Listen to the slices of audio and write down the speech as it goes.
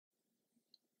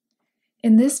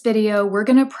In this video, we're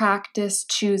going to practice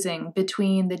choosing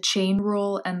between the chain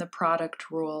rule and the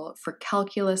product rule for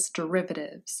calculus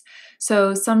derivatives.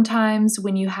 So sometimes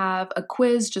when you have a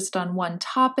quiz just on one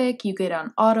topic, you get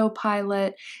on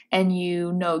autopilot and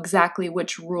you know exactly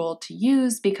which rule to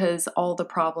use because all the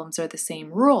problems are the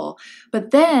same rule.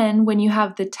 But then when you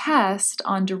have the test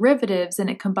on derivatives and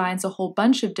it combines a whole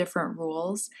bunch of different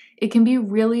rules, it can be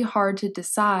really hard to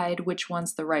decide which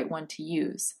one's the right one to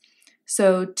use.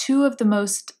 So two of the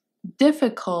most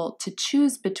difficult to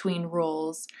choose between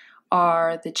rules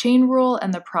are the chain rule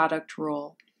and the product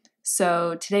rule.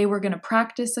 So today we're going to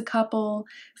practice a couple.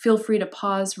 Feel free to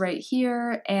pause right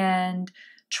here and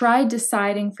try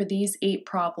deciding for these 8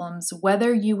 problems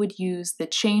whether you would use the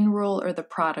chain rule or the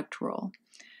product rule.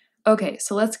 Okay,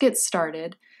 so let's get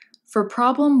started. For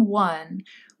problem 1,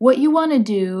 what you want to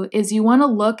do is you want to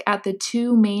look at the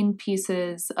 2 main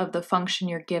pieces of the function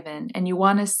you're given, and you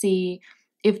want to see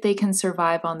if they can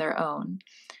survive on their own.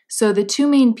 So the 2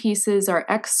 main pieces are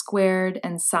x squared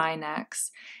and sine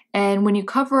x. And when you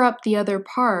cover up the other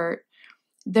part,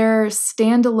 they're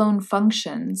standalone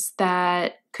functions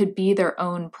that could be their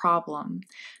own problem.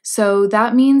 So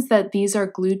that means that these are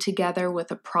glued together with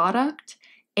a product,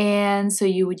 and so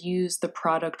you would use the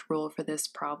product rule for this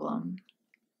problem.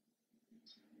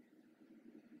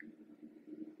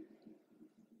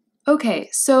 Okay,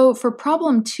 so for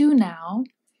problem 2 now,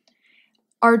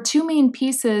 our 2 main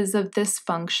pieces of this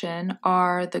function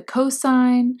are the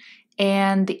cosine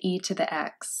and the e to the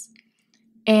x.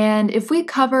 And if we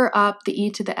cover up the e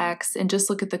to the x and just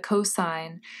look at the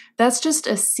cosine, that's just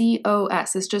a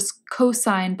cos, it's just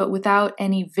cosine but without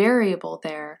any variable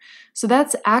there. So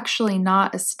that's actually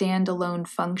not a standalone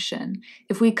function.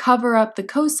 If we cover up the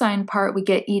cosine part, we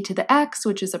get e to the x,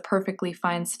 which is a perfectly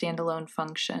fine standalone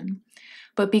function.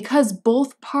 But because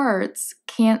both parts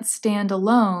can't stand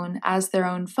alone as their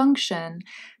own function,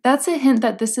 that's a hint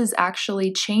that this is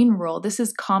actually chain rule. This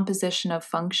is composition of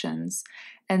functions.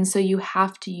 And so you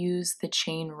have to use the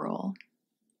chain rule.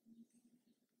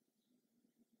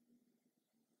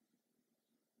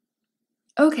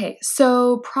 Okay,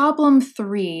 so problem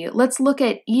 3, let's look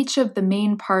at each of the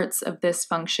main parts of this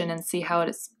function and see how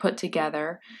it's put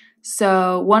together.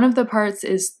 So one of the parts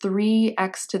is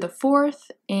 3x to the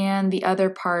 4th, and the other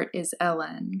part is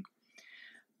ln.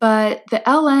 But the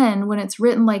ln, when it's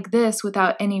written like this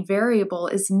without any variable,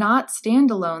 is not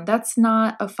standalone. That's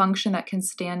not a function that can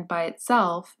stand by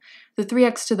itself. The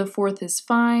 3x to the 4th is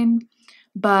fine,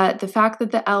 but the fact that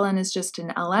the ln is just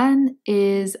an ln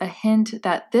is a hint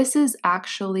that this is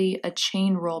actually a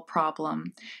chain rule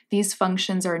problem. These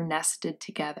functions are nested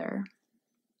together.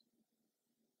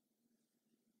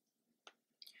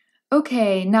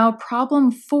 Okay, now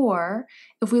problem 4,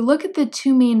 if we look at the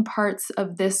 2 main parts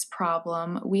of this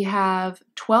problem, we have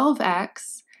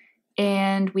 12x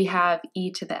and we have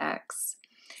e to the x.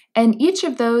 And each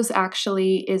of those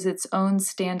actually is its own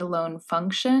standalone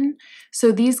function.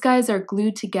 So these guys are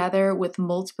glued together with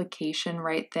multiplication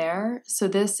right there. So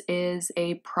this is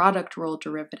a product rule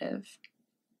derivative.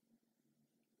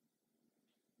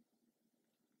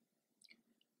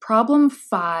 Problem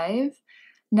 5.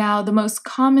 Now, the most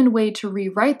common way to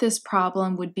rewrite this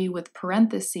problem would be with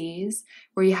parentheses,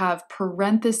 where you have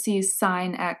parentheses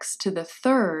sine x to the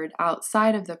 3rd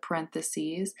outside of the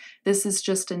parentheses. This is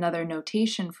just another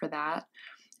notation for that.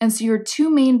 And so your 2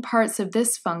 main parts of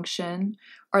this function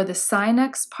are the sine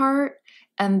x part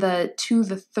and the to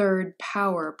the 3rd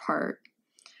power part.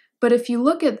 But if you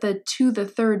look at the to the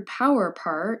 3rd power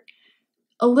part,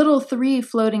 a little 3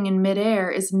 floating in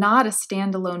midair is not a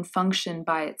standalone function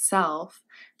by itself.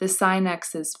 The sine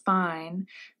x is fine.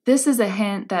 This is a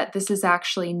hint that this is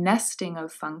actually nesting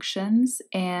of functions,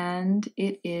 and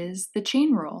it is the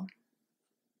chain rule.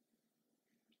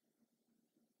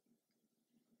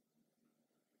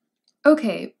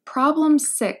 Okay, problem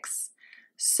 6.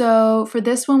 So for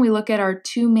this one, we look at our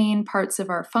 2 main parts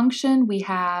of our function. We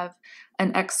have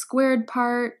an x squared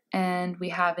part and we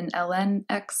have an ln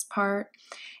x part.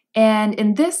 And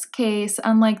in this case,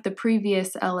 unlike the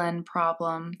previous ln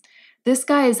problem, this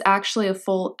guy is actually a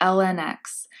full ln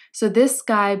x. So this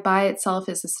guy by itself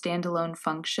is a standalone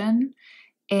function,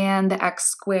 and the x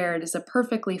squared is a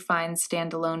perfectly fine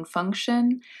standalone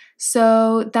function.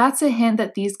 So that's a hint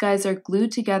that these guys are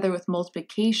glued together with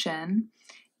multiplication,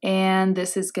 and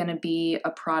this is going to be a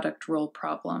product rule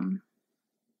problem.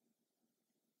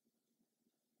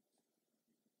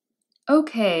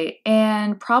 Okay,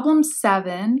 and problem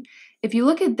 7, if you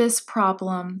look at this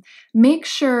problem, make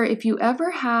sure if you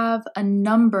ever have a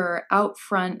number out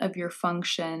front of your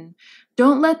function,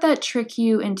 don't let that trick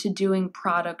you into doing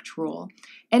product rule.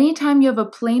 Anytime you have a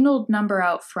plain old number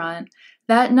out front,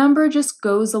 that number just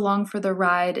goes along for the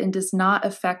ride and does not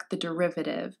affect the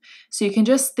derivative. So you can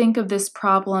just think of this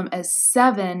problem as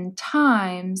 7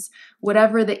 times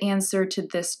whatever the answer to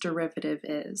this derivative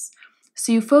is.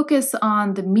 So you focus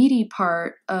on the meaty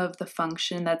part of the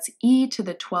function, that's e to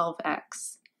the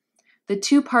 12x. The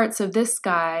two parts of this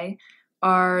guy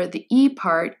are the e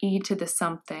part, e to the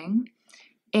something,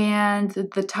 and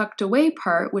the tucked away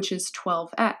part, which is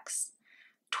 12x.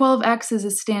 12x is a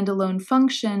standalone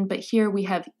function, but here we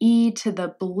have e to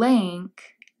the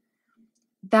blank.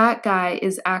 That guy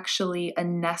is actually a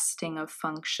nesting of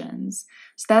functions.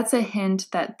 So that's a hint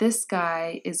that this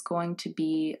guy is going to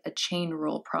be a chain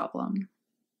rule problem.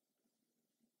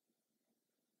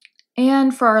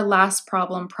 And for our last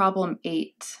problem, problem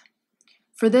 8.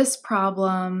 For this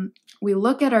problem, we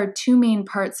look at our two main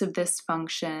parts of this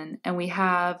function, and we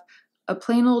have a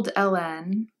plain old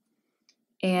ln,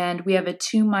 and we have a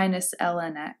 2 minus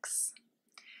ln x.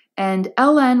 And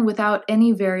ln without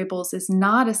any variables is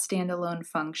not a standalone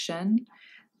function.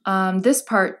 This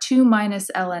part, 2 minus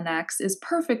ln x, is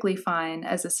perfectly fine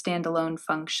as a standalone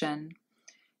function.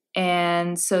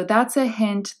 And so that's a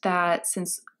hint that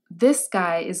since this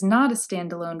guy is not a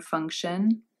standalone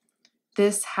function,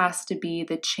 this has to be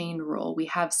the chain rule. We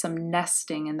have some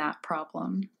nesting in that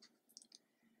problem.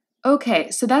 Okay,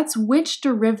 so that's which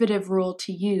derivative rule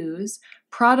to use,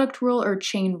 product rule or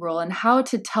chain rule, and how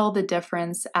to tell the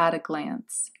difference at a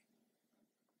glance.